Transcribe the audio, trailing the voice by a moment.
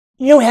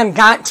You have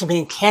got to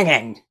be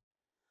kidding.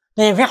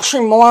 The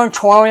eviction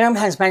moratorium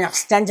has been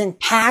extended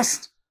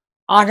past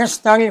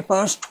August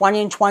 31st,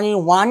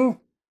 2021?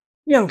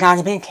 You've got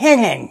to be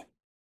kidding.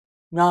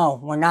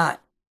 No, we're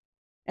not.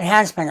 It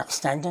has been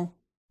extended,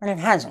 but it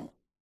hasn't.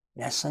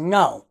 Yes and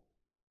no.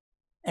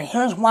 And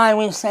here's why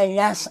we say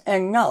yes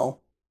and no.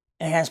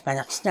 It has been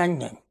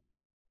extended.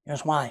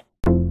 Here's why.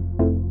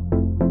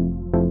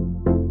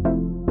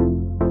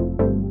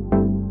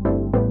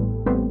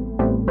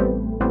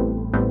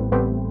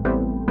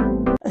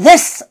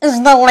 This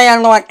is the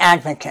Landlord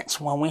Advocates,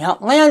 where we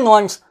help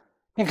landlords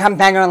become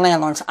better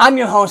landlords. I'm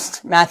your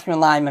host, Matthew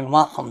Lyman.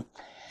 Welcome.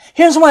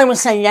 Here's why we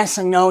say yes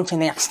and no to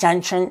the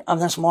extension of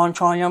this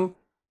moratorium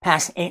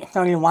past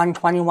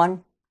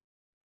 8/31/21.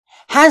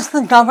 Has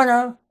the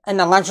governor and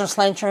the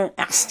legislature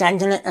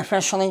extended it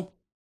officially?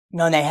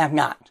 No, they have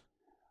not.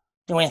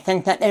 Do we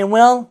think that they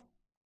will?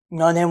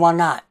 No, they will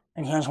not.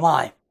 And here's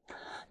why.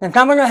 The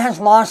governor has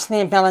lost the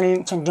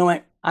ability to do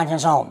it on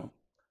his own.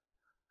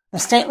 The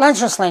state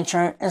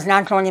legislature is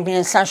not going to be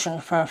in session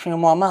for a few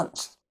more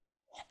months.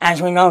 As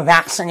we know,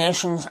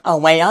 vaccinations are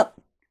way up.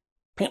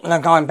 People are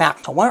going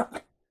back to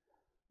work.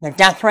 The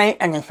death rate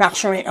and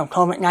infection rate of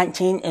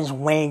COVID-19 is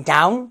way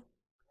down.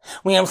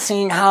 We have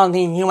seen how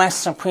the U.S.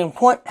 Supreme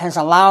Court has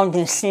allowed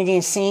the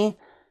CDC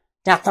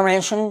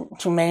declaration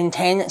to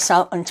maintain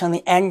itself until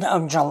the end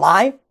of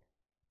July.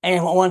 And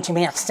if it were to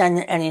be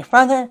extended any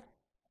further,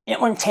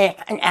 it would take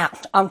an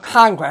act of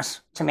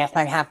Congress to make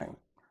that happen.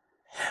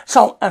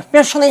 So,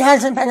 officially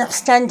has it been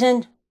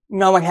extended?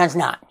 No, it has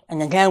not.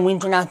 And again, we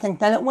do not think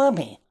that it will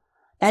be.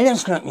 That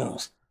is good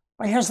news.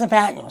 But here's the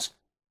bad news.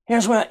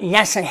 Here's where,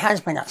 yes, it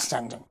has been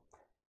extended.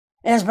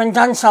 It has been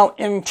done so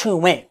in two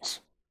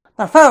ways.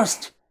 The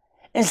first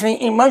is the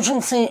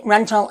Emergency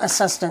Rental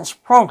Assistance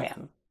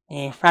Program,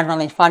 a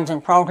federally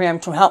funded program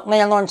to help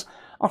landlords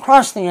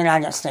across the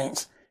United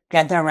States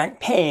get their rent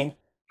paid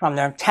from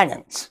their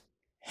tenants.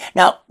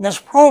 Now, this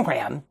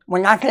program, we're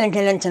not going to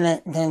get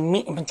into the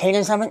meat and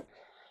potatoes of it,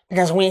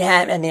 because we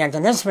have at the end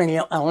of this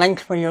video a link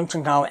for you to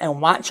go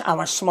and watch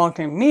our Smoke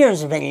and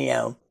Mirrors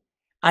video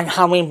on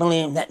how we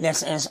believe that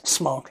this is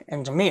smoke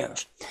and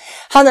mirrors.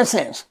 How this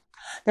is.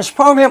 This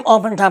program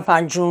opened up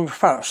on June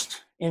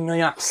 1st. In New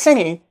York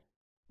City,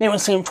 they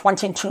received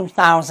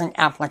 22,000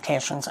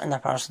 applications in the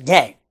first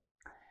day.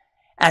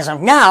 As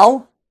of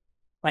now,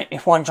 right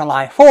before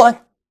July 4th,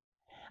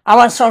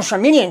 our social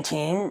media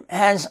team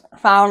has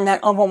found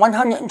that over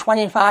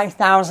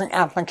 125,000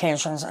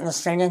 applications in the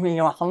state of New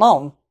York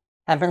alone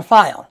have been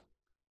filed.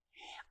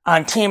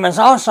 Our team has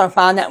also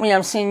found that we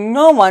have seen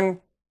no one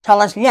tell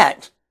us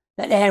yet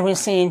that they have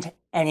received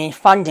any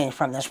funding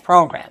from this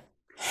program.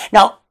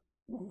 Now,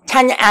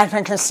 tenant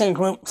advocacy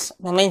groups,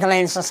 the legal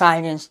aid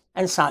societies,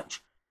 and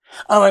such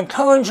are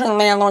encouraging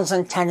landlords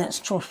and tenants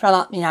to fill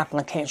out the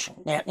application.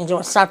 They have to do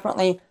it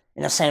separately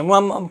in the same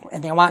room.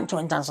 If they want to,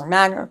 it doesn't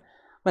matter,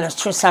 but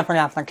it's two separate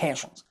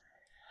applications.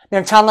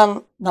 They're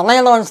telling the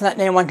landlords that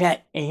they will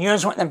get a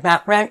year's worth of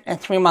back rent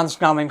and 3 months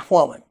going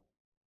forward.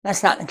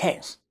 That's not the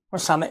case. For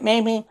some it may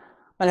be,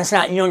 but it's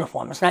not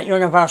uniform. It's not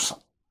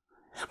universal.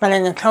 But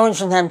it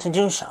encourages them to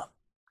do so.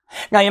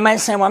 Now you might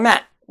say, well,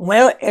 Matt,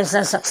 where is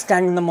this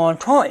extending the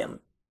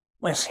moratorium?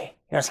 We'll see.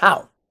 Here's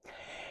how.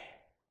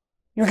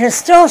 You can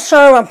still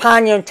serve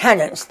upon your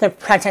tenants the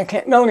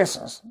predicate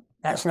notices.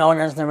 That's known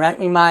as the rent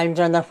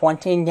reminder, the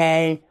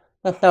 14-day,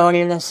 the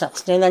 30, the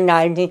 60, the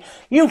 90.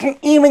 You can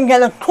even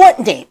get a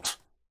court date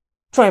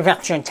to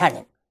evict your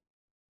tenant.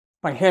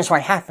 But here's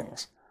what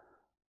happens.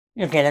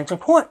 You get into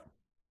court.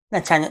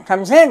 The tenant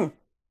comes in.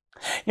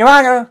 Your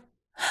Honor,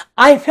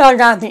 I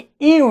filled out the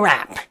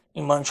ERAP,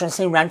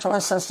 Emergency Rental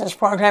Assistance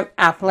Program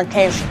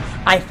application.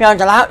 I filled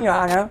it out, Your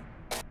Honor.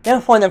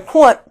 Therefore, the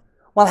court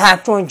will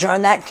have to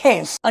adjourn that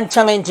case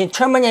until a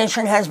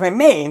determination has been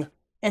made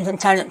if the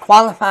tenant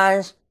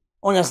qualifies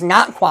or does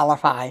not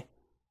qualify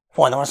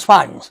for those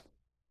funds.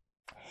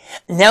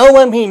 There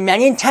will be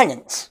many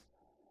tenants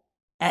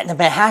at the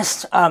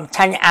behest of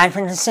tenant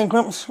advocacy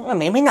groups, or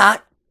maybe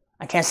not,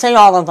 I can't say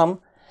all of them,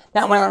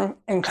 that will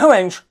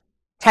encourage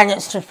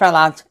tenants to fill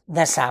out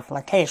this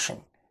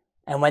application.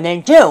 And when they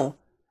do,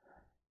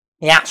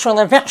 the actual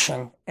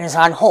eviction is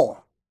on hold.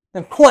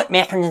 The court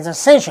making the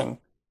decision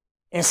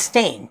is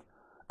staying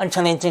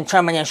until a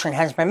determination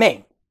has been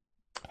made.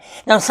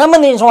 Now, some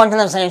of these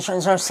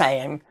organizations are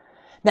saying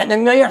that the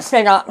New York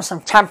State Office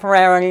of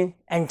Temporary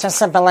and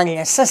Disability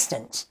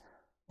Assistance,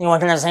 the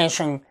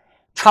organization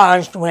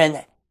charged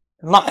with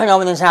looking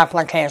over these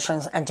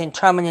applications and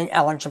determining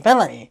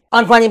eligibility,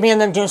 are going to be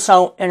able to do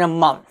so in a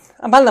month.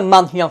 About a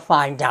month you'll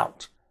find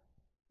out.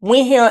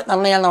 We here at the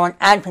Landlord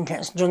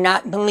Advocates do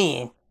not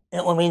believe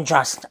it will be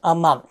just a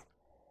month.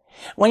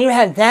 When you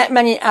have that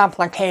many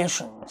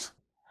applications,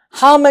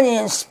 how many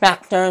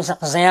inspectors,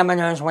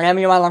 examiners, whatever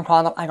you want to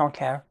call them, I don't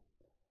care,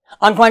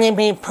 are going to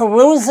be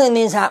perusing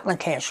these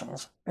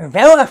applications,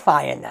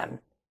 verifying them,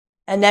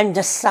 and then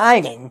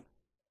deciding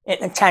if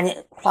the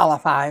tenant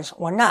qualifies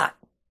or not?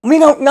 We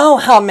don't know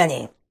how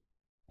many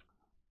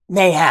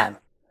they have,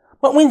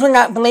 but we do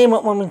not believe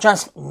it will be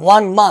just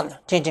 1 month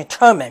to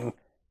determine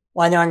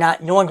whether or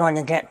not you're going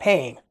to get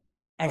paid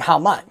and how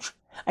much.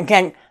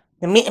 Again,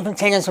 the meat and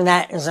potatoes of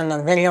that is in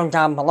the video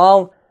down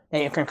below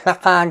that you can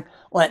click on,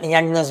 or at the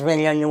end of this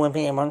video you will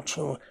be able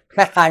to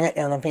click on it.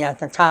 It will be at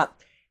the top,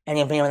 and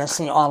you'll be able to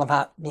see all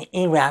about the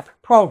ERAP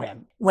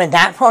program. With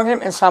that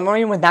program, in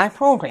summary, with that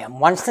program,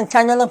 once the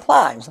tenant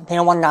applies, they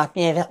will not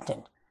be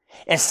evicted.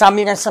 In some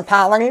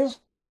municipalities,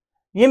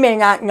 you may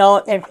not know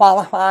if they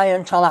qualify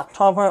until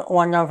October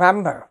or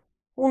November.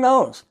 Who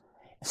knows?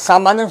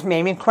 Some others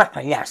may be quicker,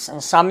 yes.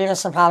 In some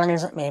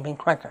municipalities, it may be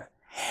quicker.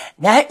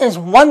 That is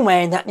one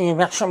way that the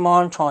eviction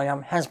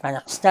moratorium has been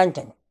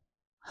extended.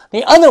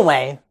 The other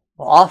way,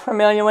 we're all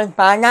familiar with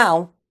by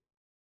now,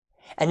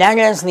 and that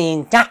is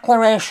the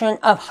Declaration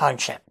of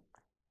Hardship.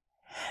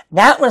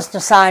 That was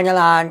decided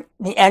on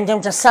the end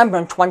of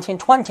December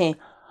 2020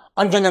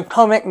 under the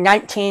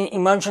COVID-19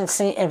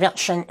 Emergency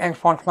Eviction and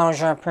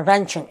Foreclosure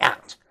Prevention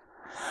Act.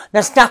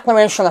 This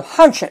Declaration of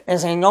Hardship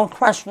is a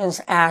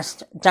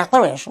no-questions-asked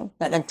declaration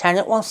that the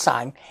tenant will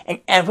sign,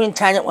 and every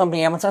tenant will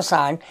be able to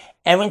sign.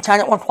 Every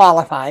tenant will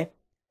qualify,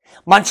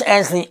 much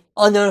as the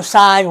other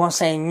side will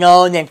say,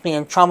 no, they'd be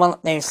in trouble,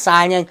 they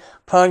sign it,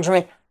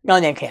 perjury.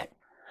 No, they can't.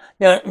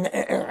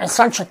 It's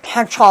such a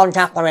catch-all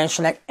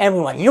declaration that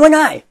everyone, you and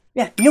I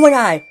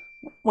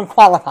would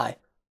qualify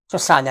to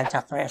sign that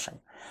declaration.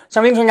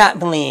 So we do not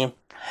believe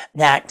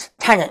that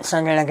tenants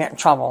are going to get in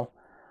trouble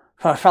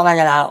for filling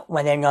it out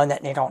when they know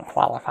that they don't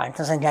qualify,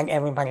 because again,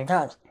 everybody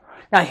does.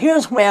 Now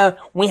here's where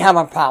we have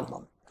a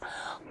problem.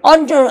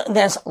 Under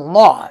this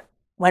law,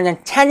 when a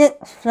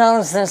tenant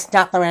fills this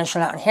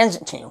declaration out and hands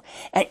it to you,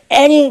 at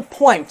any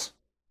point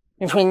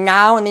between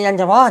now and the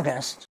end of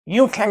August,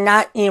 you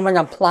cannot even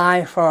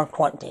apply for a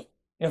court date.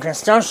 You can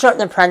still serve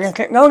the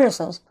predicate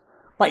notices,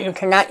 but you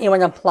cannot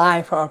even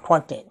apply for a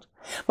court date.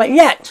 But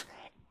yet,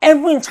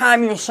 every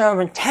time you serve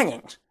a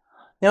tenant,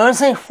 there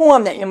is a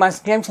form that you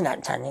must give to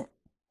that tenant,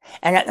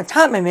 and at the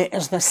top of it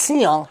is the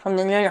seal from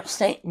the New York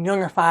State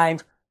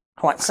Unified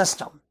Court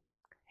System.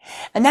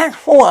 And that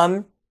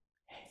form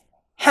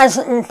has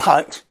in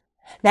part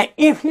that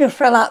if you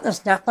fill out this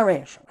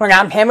declaration for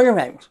non-payment of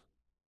rent,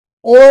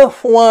 or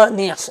for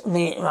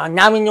the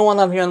non-renewal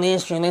of your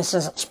lease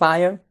is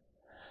expired,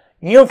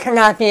 you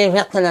cannot be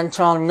evicted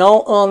until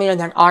no earlier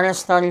than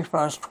August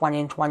 31st,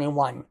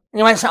 2021.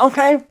 You might say,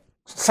 okay,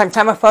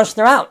 September 1st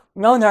they're out.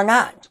 No, they're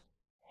not.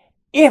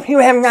 If you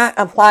have not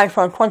applied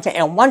for a court date,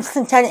 and once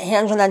the tenant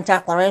hands you that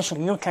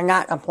declaration, you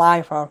cannot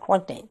apply for a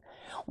court date.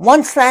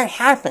 Once that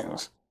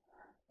happens,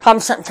 come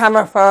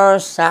September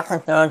 1st,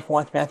 2nd, 3rd,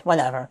 4th, 5th,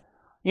 whatever,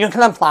 you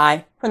can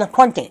apply for the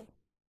court date.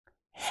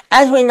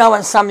 As we know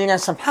in some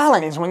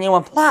municipalities, when you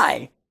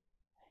apply,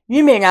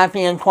 you may not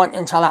be in court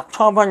until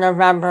October,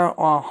 November,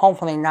 or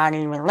hopefully not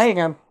even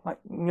later, but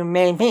you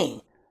may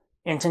be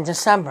into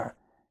December.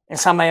 In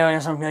some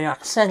areas of New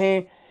York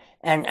City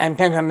and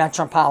bigger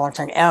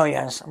metropolitan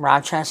areas,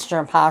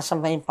 Rochester,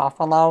 possibly,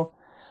 Buffalo,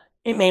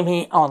 it may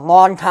be a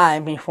long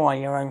time before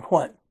you're in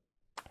court.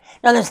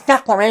 Now this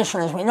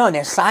declaration, as we know,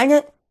 they sign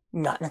it,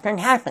 nothing can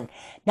happen.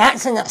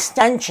 That's an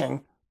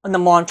extension of the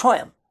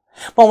moratorium.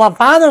 But what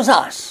bothers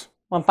us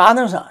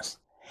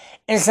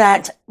is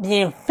that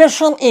the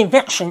official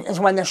eviction is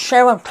when the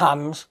sheriff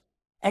comes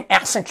and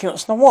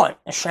executes the warrant.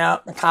 The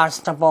sheriff, the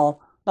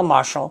constable, the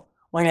marshal,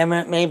 whatever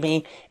it may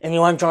be in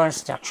your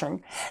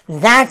jurisdiction.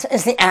 That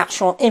is the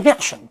actual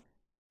eviction.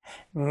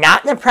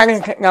 Not the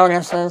predicate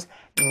notices,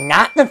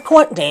 not the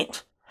court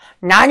date,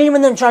 not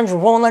even the judge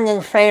ruling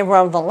in favor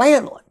of the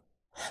landlord.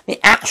 The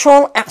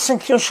actual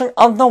execution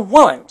of the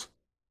warrant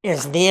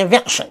is the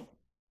eviction.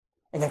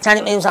 If the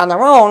tenant leaves on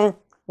their own,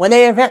 were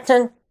they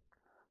evicted?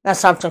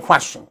 That's up to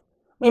question.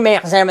 We may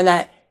examine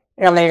that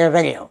in a later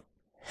video.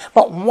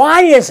 But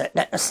why is it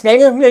that the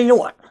state of New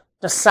York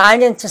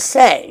decided to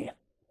say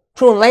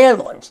to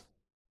landlords,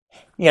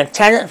 your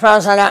tenant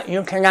fills that out,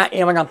 you cannot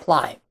even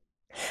apply?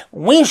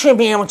 We should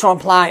be able to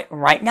apply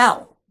right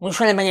now. We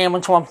should have been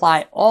able to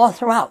apply all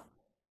throughout.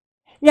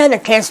 Yeah, the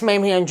case may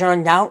be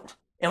adjourned out.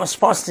 It was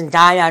supposed to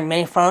die on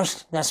May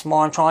 1st, this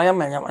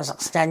moratorium, and it was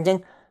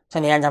extended to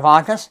the end of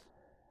August.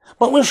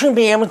 But we should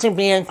be able to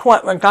be in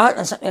court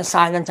regardless if they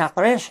sign the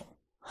declaration.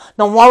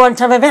 The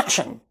warrant of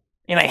eviction,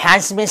 if it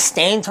has to be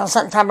stayed until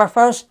September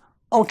 1st,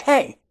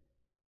 okay.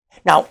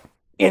 Now,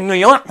 in New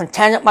York, the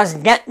tenant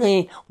must get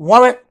the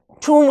warrant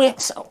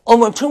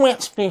over 2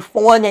 weeks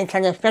before they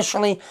can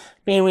officially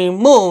be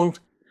removed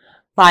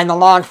by the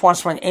law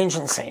enforcement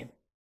agency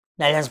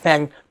that has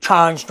been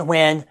charged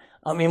with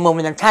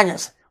removing the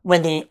tenants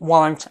with the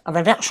warrant of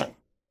eviction.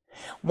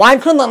 Why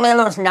could the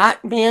landlords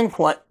not be in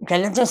court,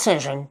 get a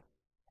decision,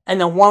 and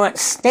the warrant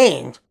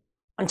stayed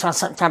until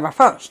September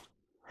 1st?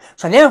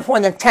 So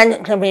therefore, the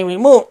tenant can be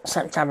removed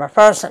September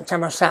 1st,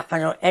 September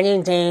 2nd, or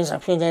any days, a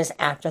few days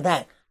after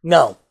that.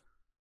 No.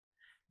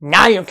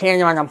 Now you can't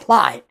even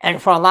apply.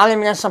 And for a lot of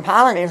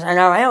municipalities in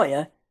our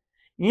area,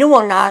 you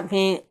will not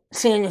be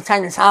seeing your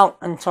tenants out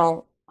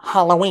until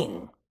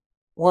Halloween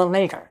or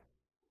later.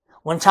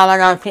 We're telling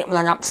our people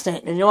in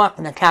upstate New York,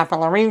 in the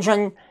capital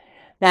region,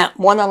 that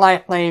more than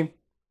likely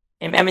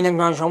if everything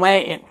goes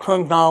away, it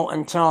could go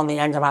until the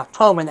end of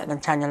October that the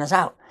tenant is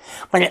out.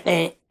 But if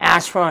they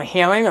ask for a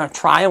hearing or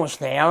trial, which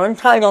they are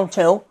entitled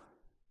to,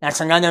 that's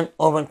another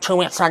over 2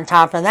 weeks on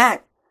top of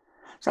that.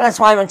 So that's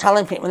why we're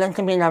telling people it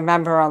could be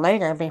November or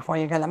later before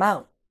you get them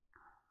out.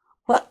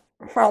 But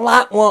for a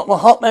lot, we're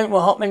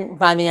hoping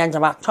by the end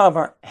of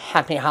October,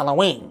 happy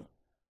Halloween,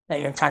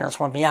 that your tenants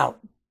will be out.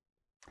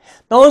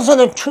 Those are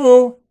the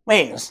two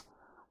ways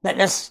that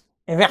this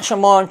eviction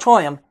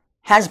moratorium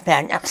has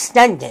been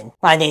extended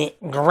by the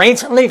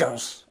great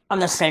leaders of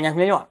the state of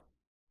New York.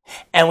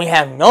 And we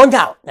have no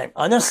doubt that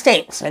other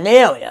states in the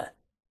area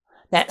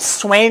that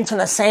sway to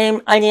the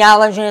same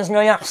ideology as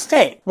New York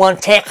State will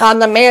take on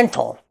the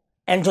mantle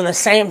and do the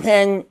same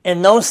thing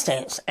in those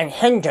states and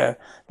hinder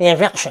the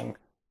eviction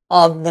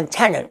of the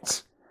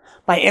tenants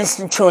by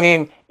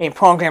instituting a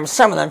program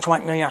similar to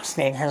what New York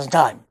State has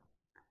done.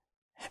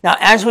 Now,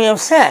 as we have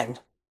said,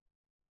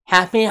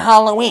 happy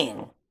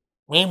Halloween.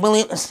 We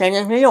believe the state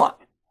of New York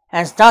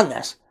has done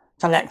this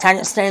to let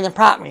tenants stay in the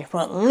property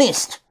for at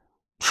least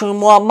 2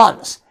 more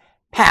months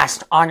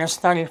past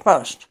August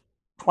 31st,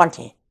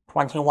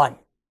 2021.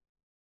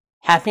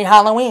 Happy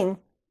Halloween.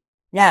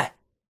 Yeah.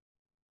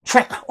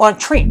 Trick or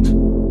treat.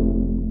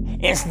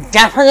 It's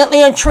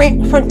definitely a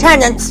treat for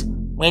tenants.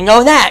 We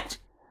know that.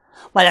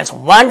 But it's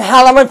one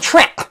hell of a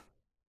trick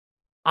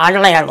on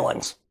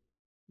landlords.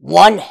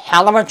 One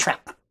hell of a trick.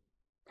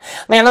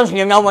 Landlords,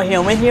 you know we're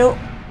here with you.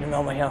 You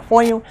know we're here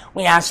for you.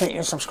 We ask that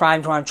you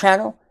subscribe to our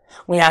channel.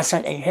 We ask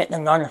that you hit the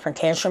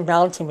notification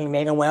bell to be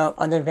made aware of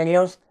other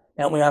videos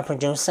that we are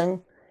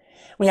producing.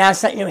 We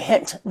ask that you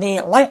hit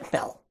the like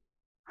bell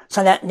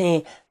so that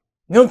the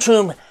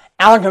YouTube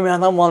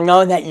algorithm will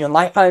know that you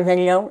like our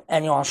video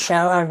and you'll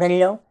share our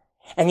video.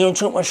 And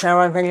YouTube will share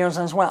our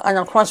videos as well. And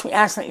of course, we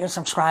ask that you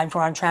subscribe to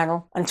our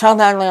channel. Until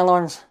then,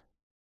 landlords,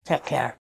 take care.